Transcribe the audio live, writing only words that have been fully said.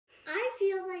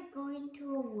feel like going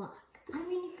to a walk. I'm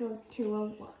gonna go to a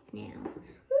walk now.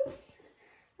 Oops,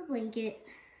 the blanket.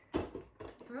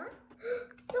 Huh?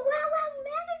 The Wow Wow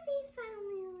magazine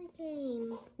finally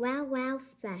came. Wow Wow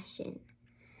fashion.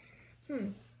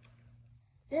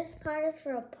 This card is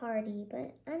for a party,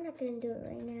 but I'm not gonna do it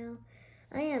right now.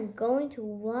 I am going to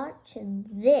watch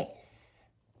this.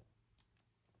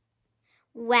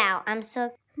 Wow, I'm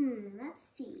so... let's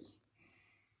see.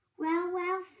 Wow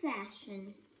Wow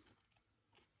fashion.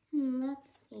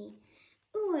 Let's see.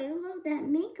 Ooh, I love that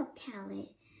makeup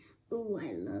palette. Ooh,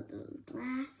 I love those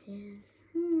glasses.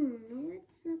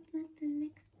 What's up at the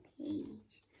next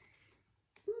page?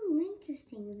 Ooh,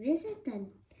 interesting. Visit the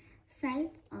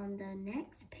sites on the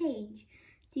next page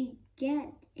to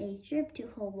get a trip to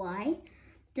Hawaii.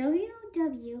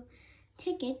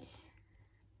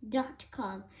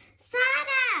 www.tickets.com.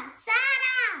 Sada!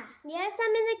 Sada! Yes,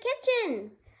 I'm in the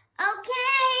kitchen.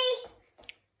 Okay.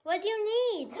 What do you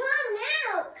need? Come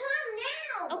now! Come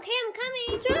now! Okay, I'm coming.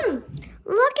 What's wrong?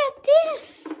 Look at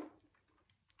this.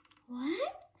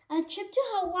 What? A trip to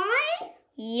Hawaii?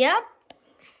 Yep.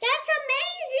 That's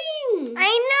amazing! I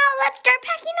know. Let's start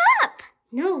packing up.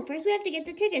 No, first we have to get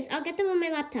the tickets. I'll get them on my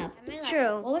laptop.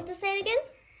 True. What was the site again?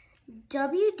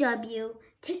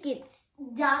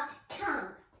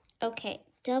 www.tickets.com. Okay,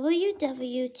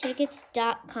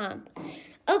 www.tickets.com.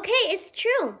 Okay, it's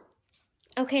true.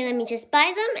 Okay, let me just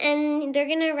buy them, and they're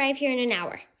gonna arrive here in an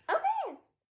hour. Okay.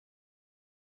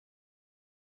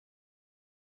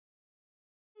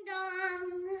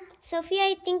 Dong. Sophia,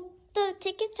 I think the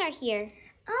tickets are here.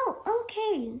 Oh,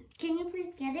 okay. Can you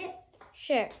please get it?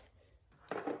 Sure.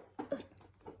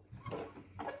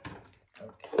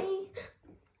 Okay.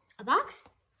 A box?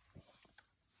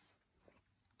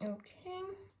 Okay.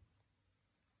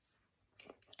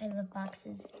 I love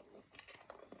boxes.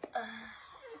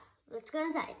 Let's go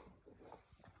inside.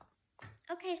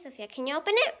 Okay, Sophia, can you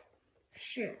open it?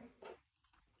 Sure.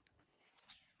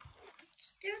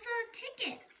 There's our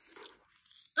tickets.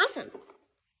 Awesome.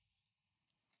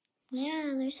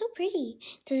 Yeah, they're so pretty.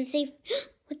 Does it say,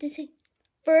 what does it say?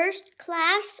 First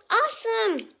class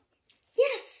awesome.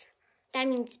 Yes. That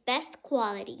means best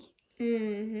quality.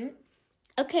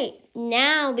 Okay,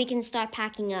 now we can start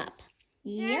packing up.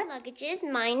 Yep. Luggages.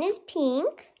 Mine is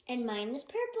pink. And mine is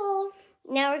purple.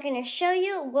 Now we're going to show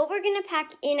you what we're going to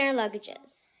pack in our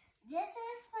luggages. This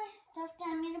is my stuff that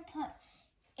I'm going to put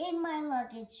in my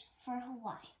luggage for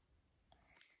Hawaii.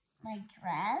 My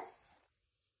dress.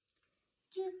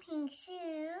 2 pink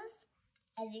shoes.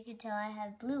 As you can tell, I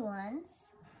have blue ones.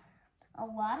 A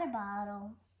water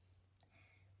bottle.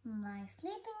 My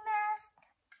sleeping mask.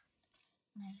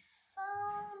 My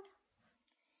phone.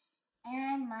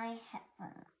 And my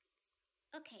headphones.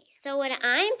 Okay, so what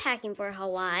I'm packing for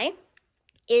Hawaii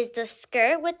is the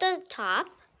skirt with the top,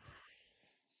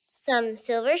 some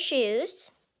silver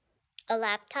shoes, a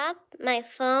laptop, my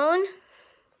phone,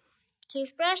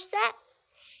 toothbrush set,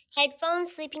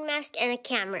 headphones, sleeping mask, and a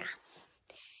camera.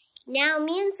 Now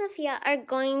me and Zofia are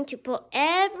going to put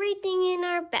everything in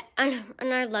our on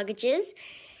our luggages,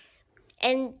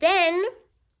 and then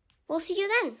we'll see you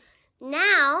then.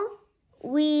 Now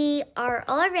we are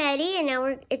all ready, and now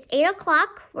it's 8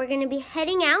 o'clock. We're going to be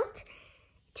heading out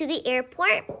to the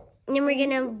airport, and then we're going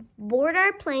to board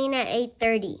our plane at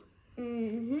 8:30.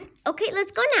 Okay,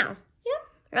 let's go now. Yep.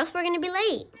 Or else we're going to be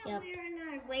late. Yep. We're in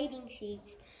our waiting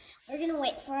seats. We're going to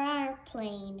wait for our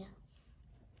plane.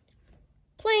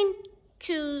 Plane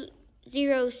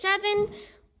 207,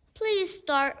 please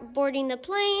start boarding the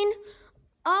plane.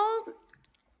 All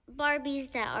Barbies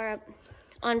that are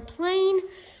on plane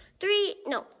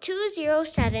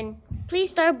 207, please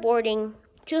start boarding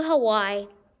to Hawaii.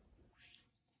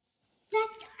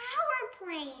 That's our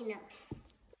plane.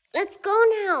 Let's go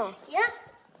now. Yep.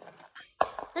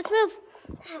 Let's move.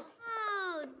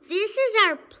 Oh, this is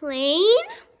our plane?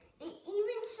 It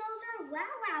even shows our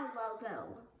Wow Wow logo.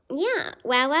 Yeah,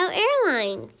 Wow Wow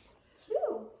Airlines.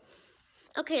 True.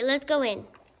 Okay, let's go in.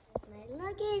 My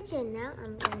luggage, and now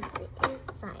I'm going to the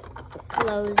inside.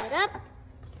 Close it up,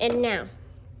 and now.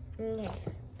 Okay,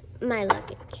 my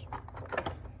luggage.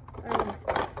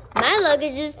 My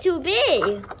luggage is too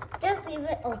big. Just leave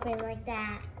it open like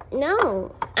that.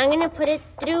 No, I'm going to put it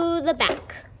through the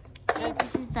back. Okay,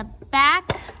 this is the back.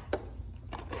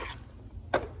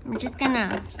 I'm just going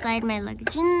to slide my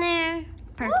luggage in there.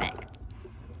 Perfect.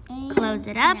 And close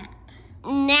it up.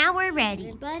 Now we're ready.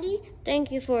 Everybody, thank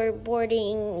you for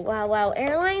boarding Wow Wow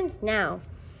Airlines. Now,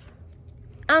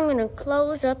 I'm going to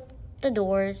close up the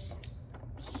doors.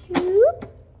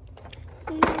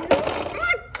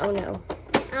 Oh no.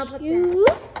 I'll put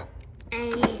that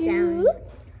and down.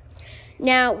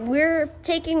 Now we're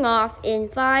taking off in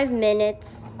 5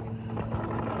 minutes.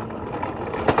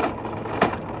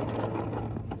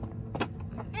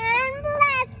 And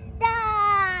blast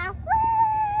off!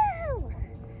 Woo!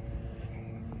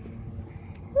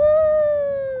 Woo!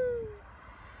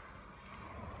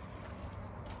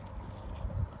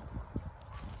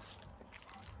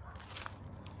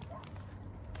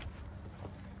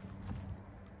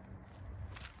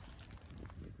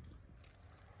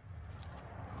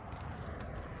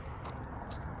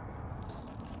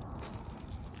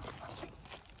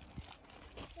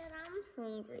 I'm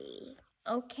hungry.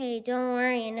 Okay, don't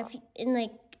worry. In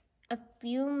like a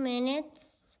few minutes,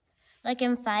 like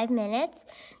in 5 minutes,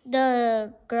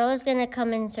 the girl is gonna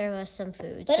come and serve us some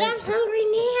food. But so I'm hungry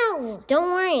now.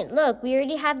 Don't worry. Look, we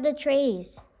already have the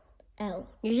trays. Oh.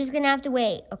 You're just gonna have to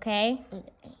wait, okay?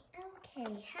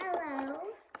 Okay. Hello.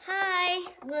 Hi.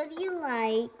 Would you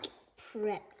like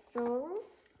pretzels?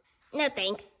 No,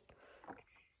 thanks.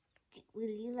 Will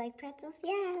you like pretzels?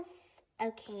 Yes.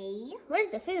 Okay. Where's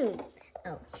the food?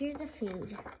 Oh, here's the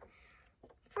food.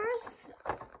 First,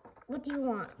 what do you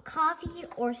want? Coffee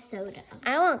or soda?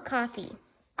 I want coffee.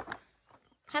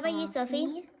 How about you,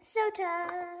 Sophie?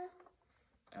 Soda.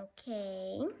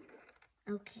 Okay.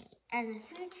 Okay. And the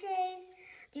food trays,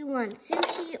 do you want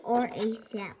sushi or a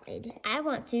salad? I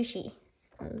want sushi.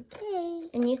 Okay.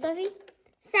 And you, Sophie?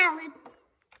 Salad.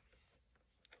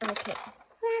 Okay.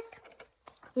 Rack.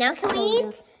 Now can we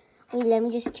eat? Wait, let me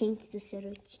just change the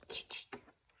soda.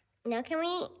 Now can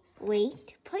we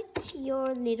wait? Put your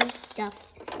little stuff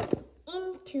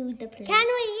into the plate. Can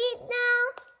we eat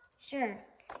now? Sure.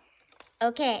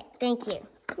 Okay, thank you.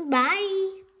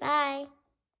 Bye. Bye.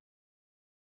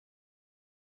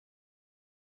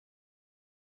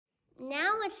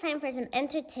 Now it's time for some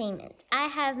entertainment. I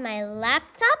have my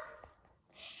laptop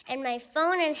and my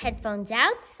phone and headphones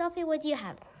out. Sophie, what do you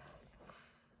have?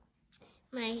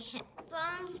 My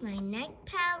headphones, my neck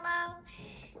pillow,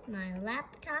 my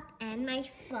laptop, and my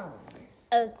phone.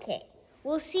 Okay,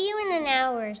 we'll see you in an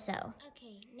hour or so.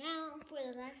 Okay, now for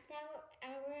the last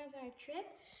hour of our trip,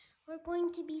 we're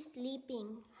going to be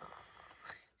sleeping.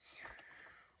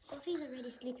 Sophie's already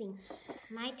sleeping.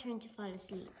 My turn to fall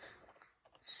asleep.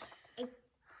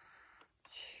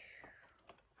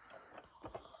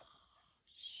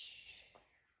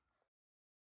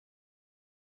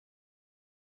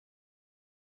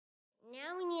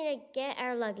 Now we need to get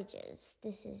our luggages.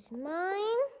 This is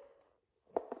mine.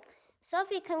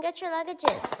 Sophie, come get your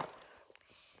luggages.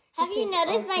 Have you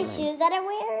noticed my shoes that I'm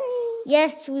wearing?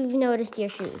 Yes, we've noticed your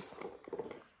shoes.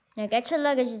 Now get your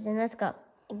luggages and let's go.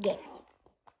 Okay.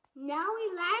 Now we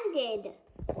landed.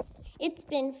 It's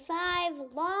been 5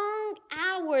 long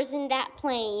hours in that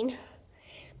plane.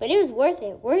 But it was worth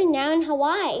it. We're now in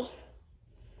Hawaii.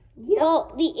 Yep.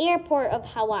 Well, the airport of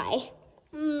Hawaii.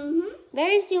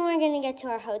 Very soon we're going to get to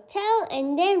our hotel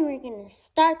and then we're going to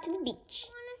start to the beach. If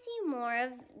you want to see more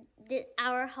of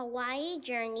our Hawaii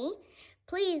journey,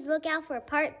 please look out for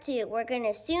part 2. We're going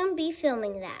to soon be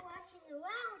filming that. Watching the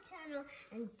WOW channel,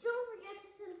 and don't forget to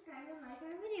subscribe and like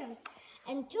our videos.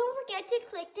 And don't forget to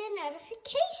click the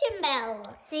notification bell.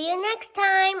 See you next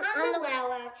time on the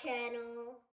WOW channel.